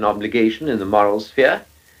consciousness of an obligation in the moral sphere.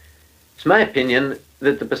 It's my opinion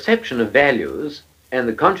that the perception of values and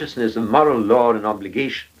the consciousness of moral law and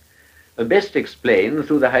obligation are best explained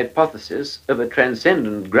through the hypothesis of a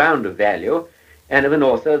transcendent ground of value and of an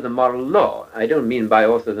author of the moral law. I don't mean by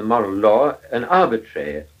author of the moral law an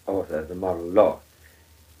arbitrary author of the moral law.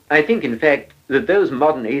 I think, in fact, that those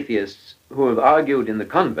modern atheists who have argued in the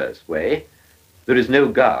converse way, there is no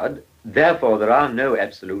God, therefore there are no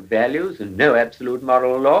absolute values and no absolute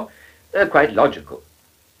moral law, they're quite logical.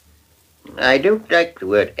 I don't like the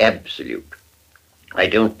word absolute. I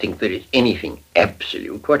don't think there is anything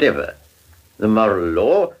absolute whatever. The moral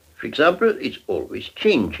law, for example, is always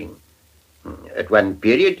changing. At one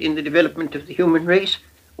period in the development of the human race,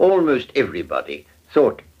 almost everybody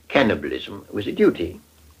thought cannibalism was a duty.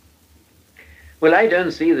 Well, I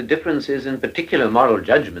don't see the differences in particular moral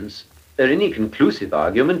judgments or any conclusive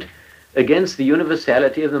argument against the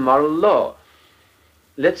universality of the moral law.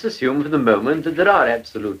 Let's assume for the moment that there are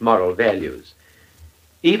absolute moral values.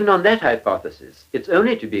 Even on that hypothesis, it's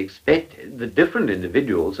only to be expected that different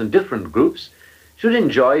individuals and different groups should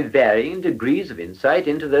enjoy varying degrees of insight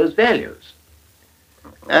into those values.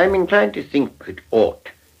 I'm inclined to think that ought,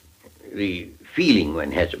 the feeling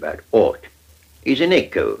one has about ought, is an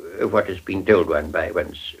echo of what has been told one by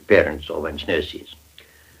one's parents or one's nurses.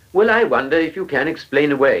 Well, I wonder if you can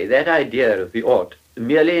explain away that idea of the ought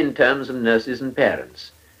merely in terms of nurses and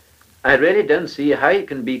parents. I really don't see how it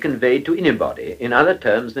can be conveyed to anybody in other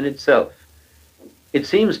terms than itself. It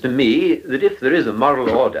seems to me that if there is a moral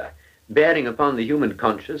order bearing upon the human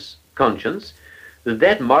conscience,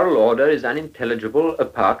 that moral order is unintelligible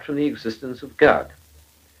apart from the existence of God.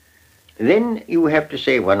 Then you have to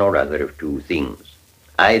say one or other of two things.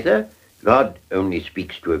 Either God only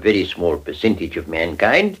speaks to a very small percentage of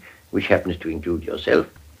mankind, which happens to include yourself,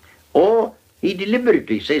 or he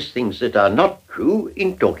deliberately says things that are not true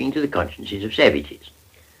in talking to the consciences of savages.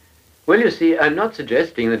 Well, you see, I'm not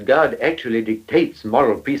suggesting that God actually dictates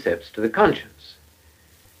moral precepts to the conscience.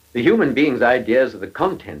 The human being's ideas of the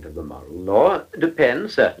content of the moral law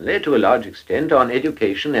depend, certainly, to a large extent, on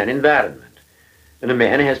education and environment. And a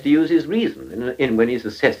man has to use his reason when he's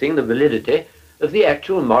assessing the validity of the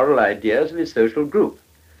actual moral ideas of his social group.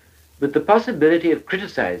 But the possibility of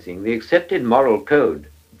criticizing the accepted moral code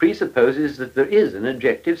presupposes that there is an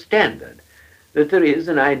objective standard, that there is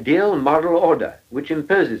an ideal moral order which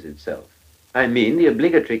imposes itself. I mean, the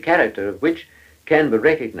obligatory character of which can be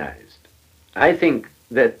recognized. I think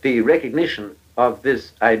that the recognition of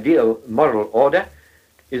this ideal moral order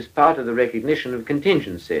is part of the recognition of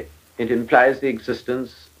contingency. It implies the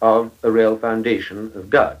existence of a real foundation of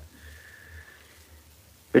God.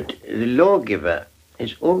 But the lawgiver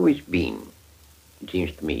has always been, it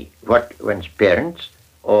seems to me, what one's parents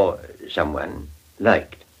or someone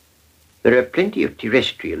liked. There are plenty of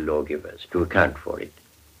terrestrial lawgivers to account for it,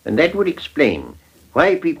 and that would explain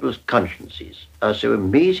why people's consciences are so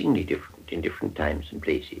amazingly different in different times and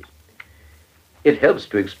places. It helps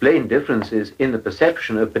to explain differences in the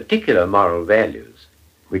perception of particular moral values,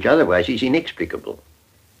 which otherwise is inexplicable.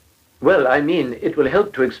 Well, I mean, it will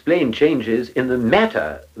help to explain changes in the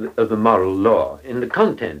matter of the moral law, in the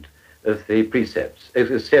content of the precepts,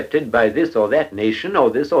 accepted by this or that nation or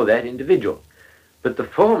this or that individual. But the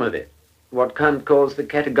form of it, what Kant calls the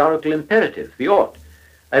categorical imperative, the ought,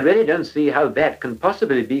 I really don't see how that can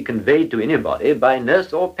possibly be conveyed to anybody by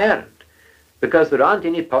nurse or parent, because there aren't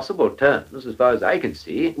any possible terms, as far as I can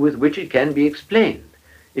see, with which it can be explained.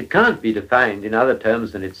 It can't be defined in other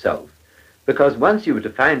terms than itself, because once you've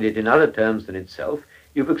defined it in other terms than itself,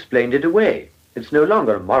 you've explained it away. It's no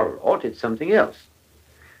longer a moral ought, it's something else.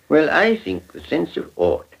 Well, I think the sense of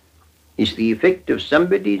ought is the effect of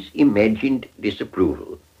somebody's imagined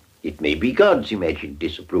disapproval. It may be God's imagined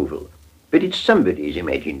disapproval, but it's somebody's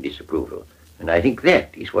imagined disapproval, and I think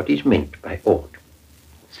that is what is meant by ought.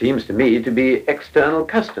 Seems to me to be external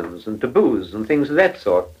customs and taboos and things of that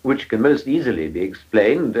sort, which can most easily be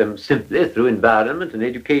explained simply through environment and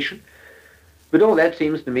education. But all that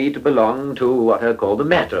seems to me to belong to what I call the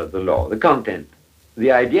matter of the law, the content.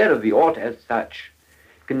 The idea of the ought as such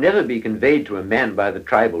can never be conveyed to a man by the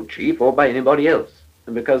tribal chief or by anybody else,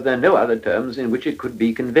 and because there are no other terms in which it could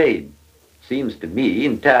be conveyed. Seems to me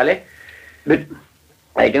entirely. But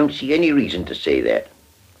I don't see any reason to say that.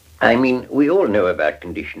 I mean, we all know about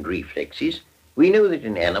conditioned reflexes. We know that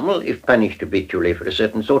an animal, if punished habitually for a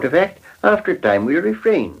certain sort of act, after a time will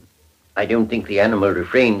refrain. I don't think the animal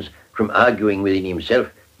refrains from arguing within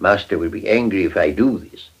himself, "Master will be angry if I do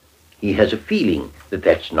this." He has a feeling that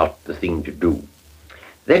that's not the thing to do.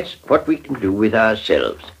 That's what we can do with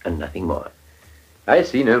ourselves, and nothing more. I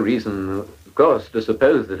see no reason, of course, to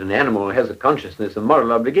suppose that an animal has a consciousness of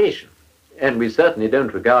moral obligation, and we certainly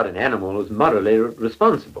don't regard an animal as morally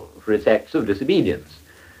responsible for its acts of disobedience.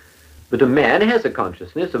 But a man has a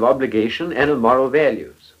consciousness of obligation and of moral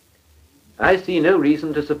values. I see no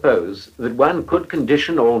reason to suppose that one could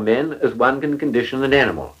condition all men as one can condition an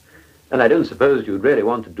animal, and I don't suppose you'd really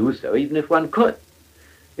want to do so even if one could.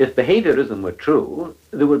 If behaviorism were true,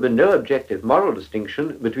 there would be no objective moral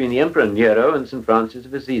distinction between the Emperor Nero and St. Francis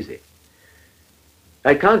of Assisi.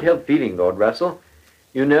 I can't help feeling, Lord Russell,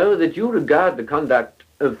 you know, that you regard the conduct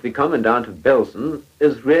of the Commandant of Belsen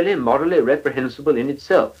as really morally reprehensible in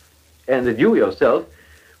itself, and that you yourself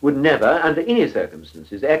would never, under any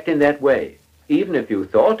circumstances, act in that way, even if you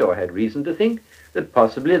thought or had reason to think that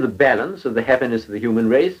possibly the balance of the happiness of the human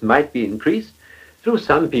race might be increased through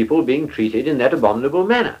some people being treated in that abominable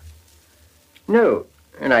manner. No,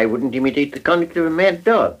 and I wouldn't imitate the conduct of a mad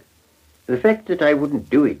dog. The fact that I wouldn't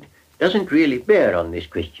do it doesn't really bear on this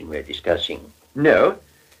question we're discussing. No,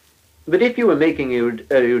 but if you were making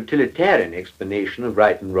a utilitarian explanation of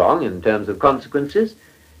right and wrong in terms of consequences,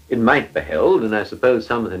 it might be held, and I suppose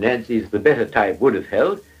some of the Nazis, the better type, would have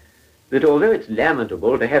held, that although it's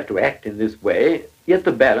lamentable to have to act in this way, yet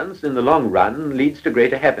the balance in the long run leads to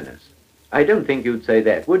greater happiness. I don't think you'd say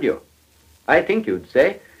that, would you? I think you'd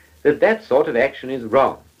say that that sort of action is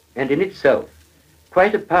wrong, and in itself,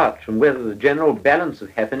 quite apart from whether the general balance of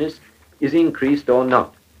happiness is increased or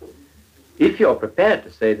not. If you're prepared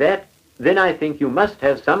to say that, then I think you must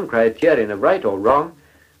have some criterion of right or wrong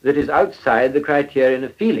that is outside the criterion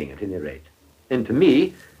of feeling, at any rate. And to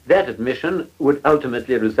me, that admission would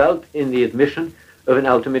ultimately result in the admission of an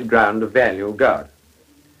ultimate ground of value, God.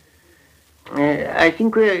 I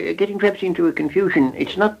think we're getting perhaps into a confusion.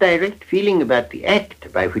 It's not direct feeling about the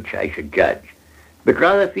act by which I should judge, but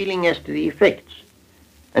rather feeling as to the effects.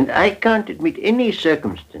 And I can't admit any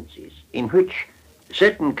circumstances in which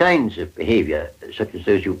certain kinds of behavior, such as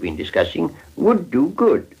those you've been discussing, would do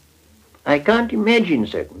good. I can't imagine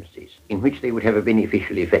circumstances in which they would have a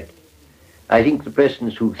beneficial effect. I think the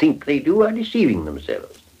persons who think they do are deceiving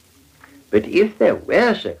themselves. But if there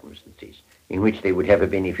were circumstances in which they would have a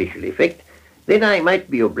beneficial effect, then I might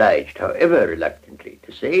be obliged, however reluctantly,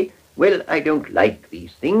 to say, Well, I don't like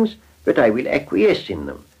these things, but I will acquiesce in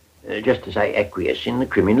them, just as I acquiesce in the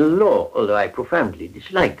criminal law, although I profoundly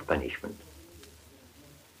dislike punishment.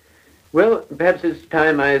 Well, perhaps it's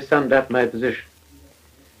time I summed up my position.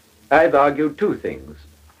 I've argued two things.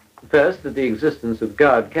 First, that the existence of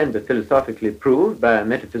God can be philosophically proved by a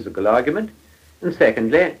metaphysical argument, and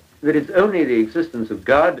secondly, that it's only the existence of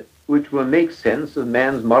God which will make sense of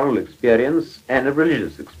man's moral experience and of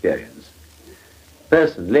religious experience.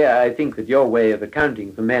 Personally, I think that your way of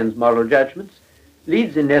accounting for man's moral judgments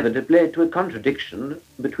leads inevitably to a contradiction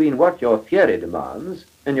between what your theory demands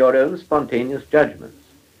and your own spontaneous judgments.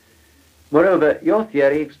 Moreover, your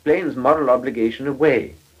theory explains moral obligation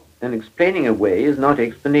away, and explaining away is not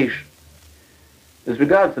explanation. As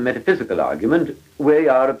regards the metaphysical argument, we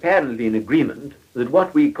are apparently in agreement that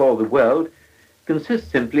what we call the world consists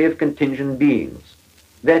simply of contingent beings,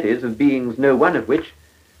 that is, of beings no one of which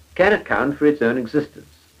can account for its own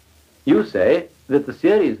existence. You say that the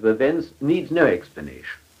series of events needs no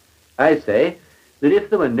explanation. I say that if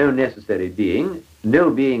there were no necessary being, no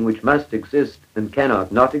being which must exist and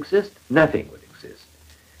cannot not exist, nothing would exist.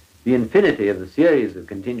 The infinity of the series of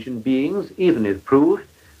contingent beings, even if proved,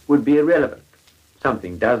 would be irrelevant.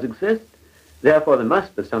 Something does exist, therefore there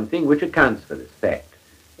must be something which accounts for this fact,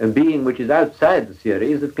 a being which is outside the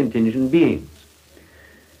series of contingent beings.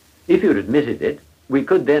 If you'd admitted it, we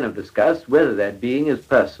could then have discussed whether that being is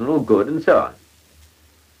personal, good, and so on.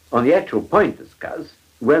 On the actual point discussed,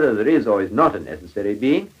 whether there is or is not a necessary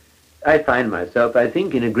being, I find myself, I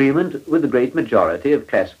think, in agreement with the great majority of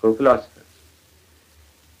classical philosophers.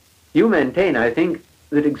 You maintain, I think,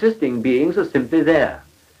 that existing beings are simply there,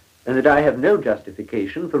 and that I have no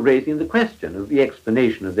justification for raising the question of the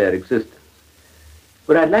explanation of their existence.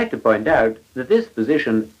 But I'd like to point out that this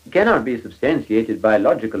position cannot be substantiated by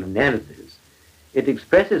logical analysis. It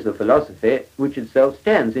expresses a philosophy which itself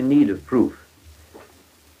stands in need of proof.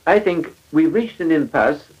 I think we've reached an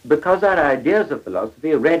impasse because our ideas of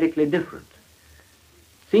philosophy are radically different.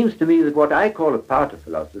 It seems to me that what I call a part of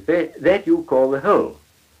philosophy, that you call the whole,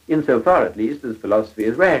 insofar at least as philosophy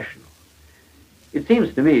is rational. It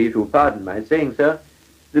seems to me, if you'll pardon my saying so,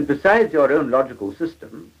 that besides your own logical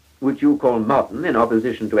system, which you call modern in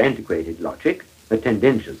opposition to antiquated logic, a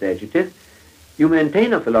tendentious adjective, you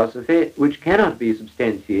maintain a philosophy which cannot be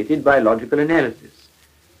substantiated by logical analysis.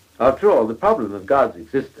 After all, the problem of God's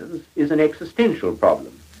existence is an existential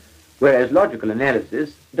problem, whereas logical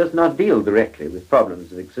analysis does not deal directly with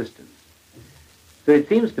problems of existence. So it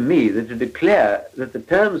seems to me that to declare that the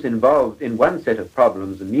terms involved in one set of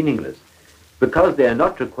problems are meaningless because they are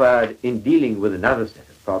not required in dealing with another set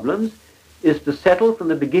of problems is to settle from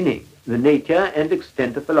the beginning the nature and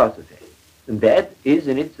extent of philosophy. And that is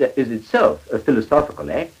itself a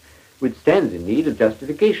philosophical act which stands in need of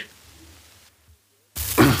justification.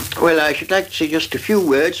 Well, I should like to say just a few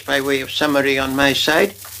words by way of summary on my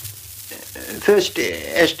side. First,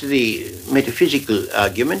 as to the metaphysical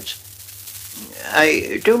arguments,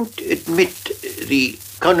 I don't admit the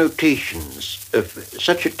connotations of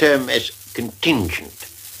such a term as contingent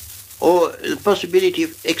or the possibility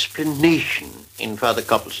of explanation in Father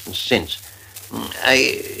Copleston's sense.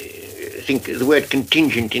 I think the word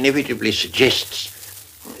contingent inevitably suggests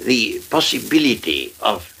the possibility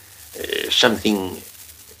of something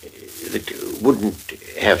that wouldn't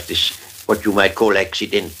have this, what you might call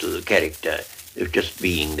accidental character of just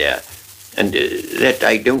being there. And that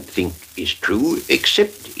I don't think is true,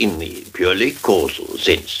 except in the purely causal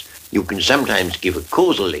sense. You can sometimes give a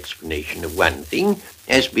causal explanation of one thing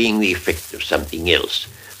as being the effect of something else.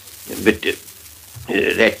 But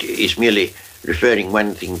that is merely referring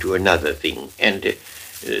one thing to another thing. And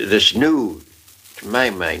there's no, to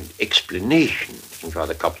my mind, explanation, in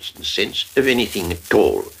Father Copleston's sense, of anything at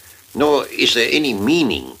all. Nor is there any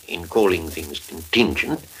meaning in calling things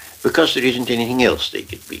contingent, because there isn't anything else they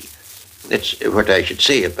could be. That's what I should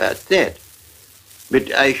say about that.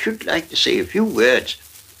 But I should like to say a few words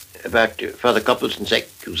about Father Copleston's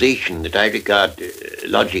accusation that I regard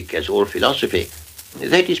logic as all philosophy.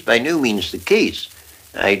 That is by no means the case.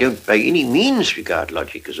 I don't by any means regard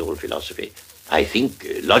logic as all philosophy. I think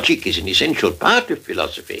logic is an essential part of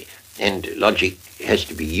philosophy, and logic has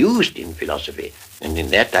to be used in philosophy. And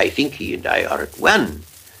in that, I think he and I are at one.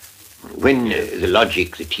 When the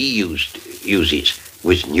logic that he uses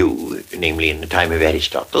was new, namely in the time of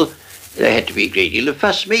Aristotle, there had to be a great deal of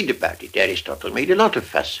fuss made about it. Aristotle made a lot of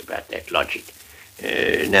fuss about that logic.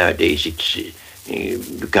 Nowadays, it's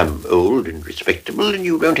become old and respectable, and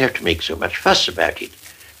you don't have to make so much fuss about it.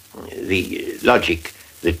 The logic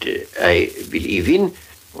that I believe in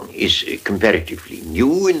is comparatively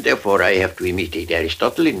new, and therefore I have to imitate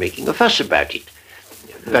Aristotle in making a fuss about it.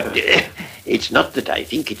 But it's not that I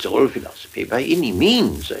think it's all philosophy by any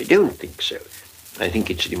means. I don't think so. I think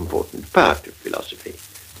it's an important part of philosophy.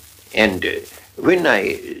 And when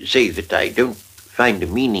I say that I don't find a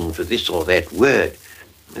meaning for this or that word,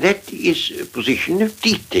 that is a position of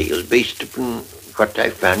detail based upon what I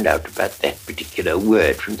found out about that particular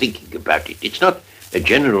word from thinking about it. It's not a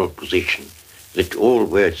general position that all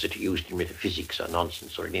words that are used in metaphysics are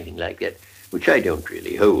nonsense or anything like that, which I don't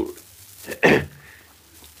really hold.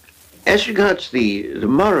 As regards the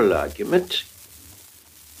moral argument,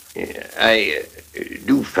 I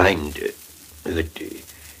do find that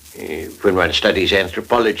when one studies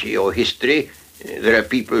anthropology or history, there are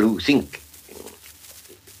people who think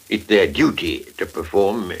it their duty to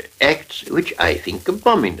perform acts which I think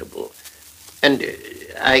abominable. And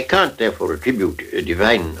I can't therefore attribute a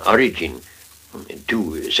divine origin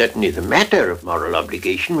to certainly the matter of moral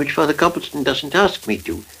obligation, which Father Copleston doesn't ask me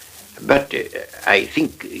to. But I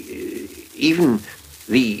think even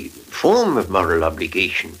the form of moral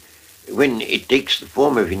obligation, when it takes the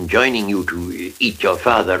form of enjoining you to eat your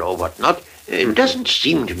father or whatnot, doesn't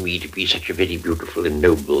seem to me to be such a very beautiful and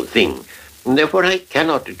noble thing. And therefore I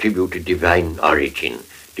cannot attribute a divine origin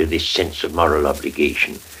to this sense of moral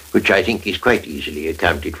obligation, which I think is quite easily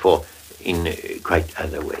accounted for in quite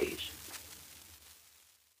other ways.